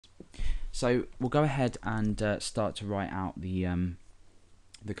So we'll go ahead and start to write out the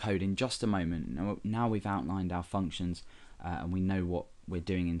code in just a moment. Now we've outlined our functions and we know what we're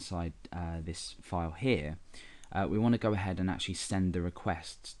doing inside this file here. We want to go ahead and actually send the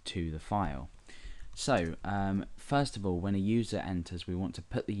requests to the file. So first of all, when a user enters, we want to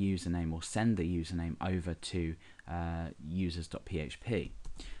put the username or send the username over to users.php.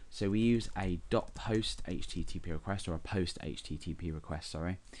 So we use a .post HTTP request, or a post HTTP request,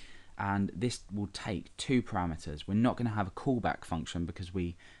 sorry, and this will take two parameters. We're not going to have a callback function because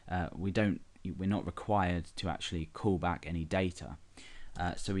we're not required to actually call back any data.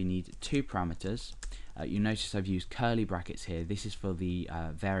 So we need two parameters. You notice I've used curly brackets here. This is for the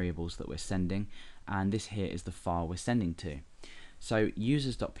variables that we're sending, and this here is the file we're sending to. So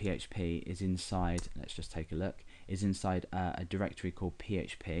users.php is inside, let's just take a look, is inside a directory called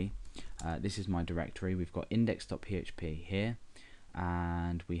php. This is my directory. We've got index.php here,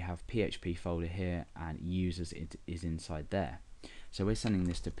 and we have php folder here, and users is inside there. So we're sending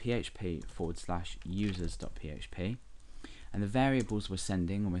this to php/users.php. And the variables we're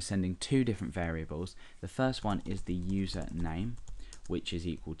sending two different variables. The first one is the user name, which is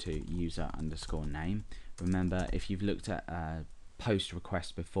equal to user_name. Remember, if you've looked at post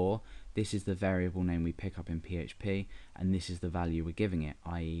request before, this is the variable name we pick up in PHP, and this is the value we're giving it,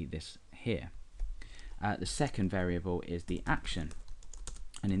 i.e. this here. The second variable is the action,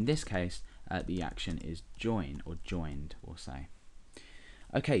 and in this case the action is join, or joined, we'll say.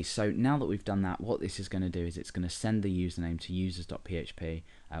 Okay, so now that we've done that, what this is going to do is it's going to send the username to users.php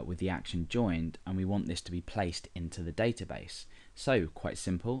with the action joined, and we want this to be placed into the database. So quite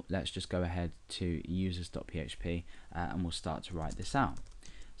simple, let's just go ahead to users.php and we'll start to write this out.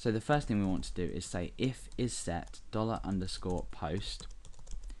 So the first thing we want to do is say if is set $_post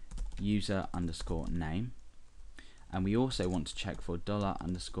user_name, and we also want to check for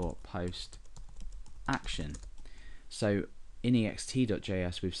 $_post action. So in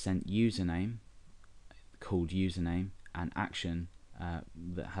ext.js we've sent username, called username, and action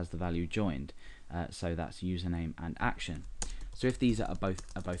that has the value joined. So that's username and action. So if these are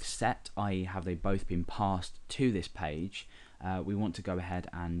both set, i.e. have they both been passed to this page, we want to go ahead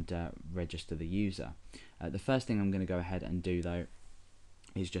and register the user. The first thing I'm going to go ahead and do though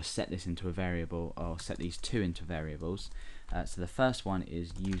is just set this into a variable, or set these two into variables. So the first one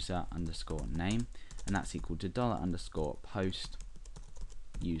is user_name, and that's equal to $_post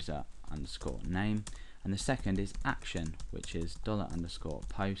user_name, and the second is action, which is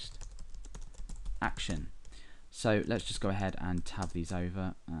 $_post action. So let's just go ahead and tab these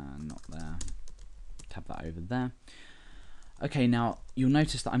over, not there, tab that over there. Okay, now you'll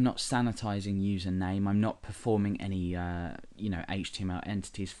notice that I'm not sanitizing username. I'm not performing any HTML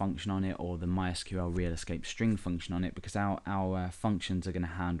entities function on it, or the MySQL real escape string function on it, because our functions are going to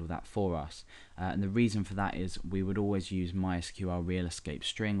handle that for us. And the reason for that is we would always use MySQL real escape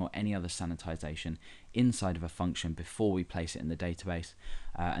string or any other sanitization inside of a function before we place it in the database.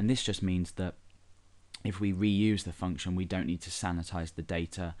 And this just means that if we reuse the function, we don't need to sanitize the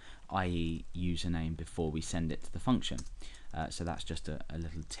data, i.e. username, before we send it to the function. So that's just a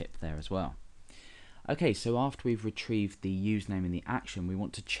little tip there as well. Okay, so after we've retrieved the username and the action, we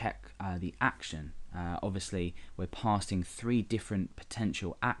want to check the action. Obviously, we're passing three different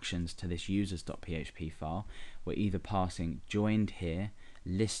potential actions to this users.php file. We're either passing joined here,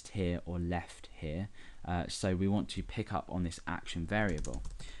 list here, or left here. So we want to pick up on this action variable.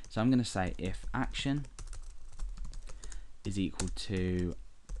 So I'm going to say if action is equal to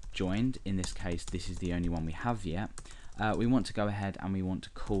joined, in this case this is the only one we have yet, we want to go ahead and we want to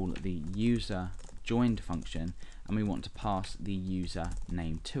call the user joined function, and we want to pass the user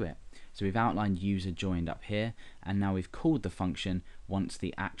name to it. So we've outlined user joined up here, and now we've called the function once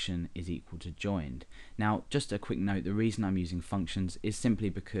the action is equal to joined. Now just a quick note, the reason I'm using functions is simply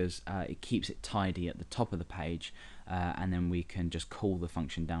because it keeps it tidy at the top of the page, and then we can just call the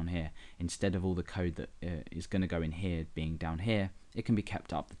function down here instead of all the code that is going to go in here being down here. It can be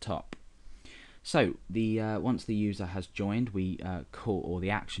kept up the top. So once the user has joined, we call, or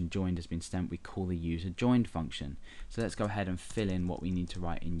the action joined has been sent, we call the user joined function. So let's go ahead and fill in what we need to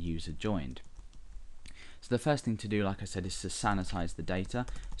write in user joined. So the first thing to do, like I said, is to sanitize the data.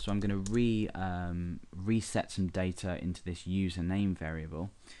 So I'm going to reset some data into this username variable,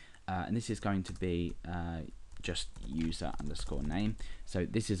 and this is going to be just user_name. So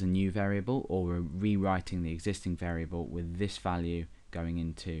this is a new variable, or we're rewriting the existing variable with this value going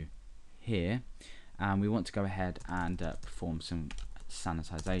into here, and we want to go ahead and perform some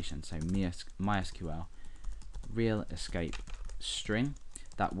sanitization. So MySQL real escape string,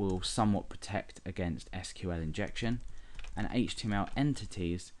 that will somewhat protect against SQL injection, and HTML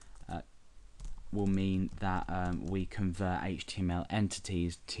entities will mean that we convert HTML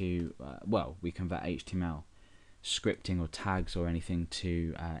entities to, we convert HTML scripting or tags or anything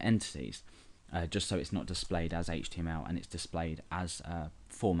to entities, just so it's not displayed as HTML and it's displayed as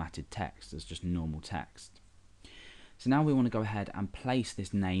formatted text, as just normal text. So now we want to go ahead and place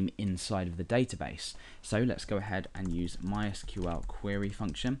this name inside of the database. So let's go ahead and use MySQL query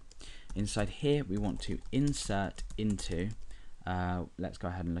function. Inside here we want to insert into, let's go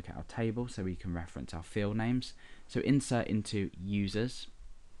ahead and look at our table so we can reference our field names. So insert into users,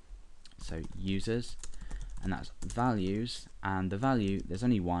 so users, and that's values, and the value, there's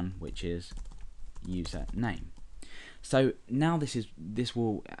only one, which is user name. So now this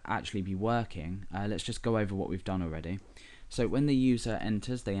will actually be working. Let's just go over what we've done already. So when the user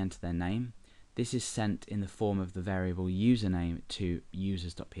enters, they enter their name. This is sent in the form of the variable username to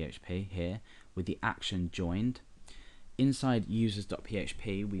users.php here with the action joined. Inside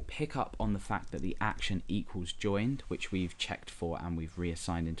users.php we pick up on the fact that the action equals joined, which we've checked for and we've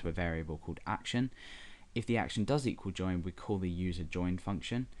reassigned into a variable called action. If the action does equal joined, we call the user joined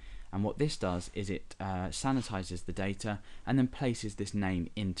function. And what this does is it sanitizes the data and then places this name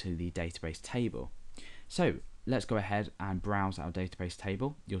into the database table. So let's go ahead and browse our database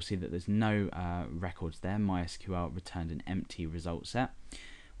table. You'll see that there's no records there. MySQL returned an empty result set.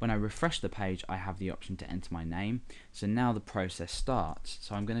 When I refresh the page, I have the option to enter my name. So now the process starts.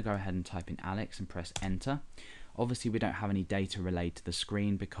 So I'm going to go ahead and type in Alex and press enter. Obviously we don't have any data relayed to the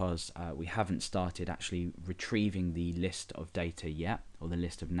screen because we haven't started actually retrieving the list of data yet, or the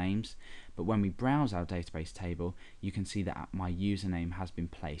list of names. But when we browse our database table, you can see that my username has been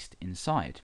placed inside.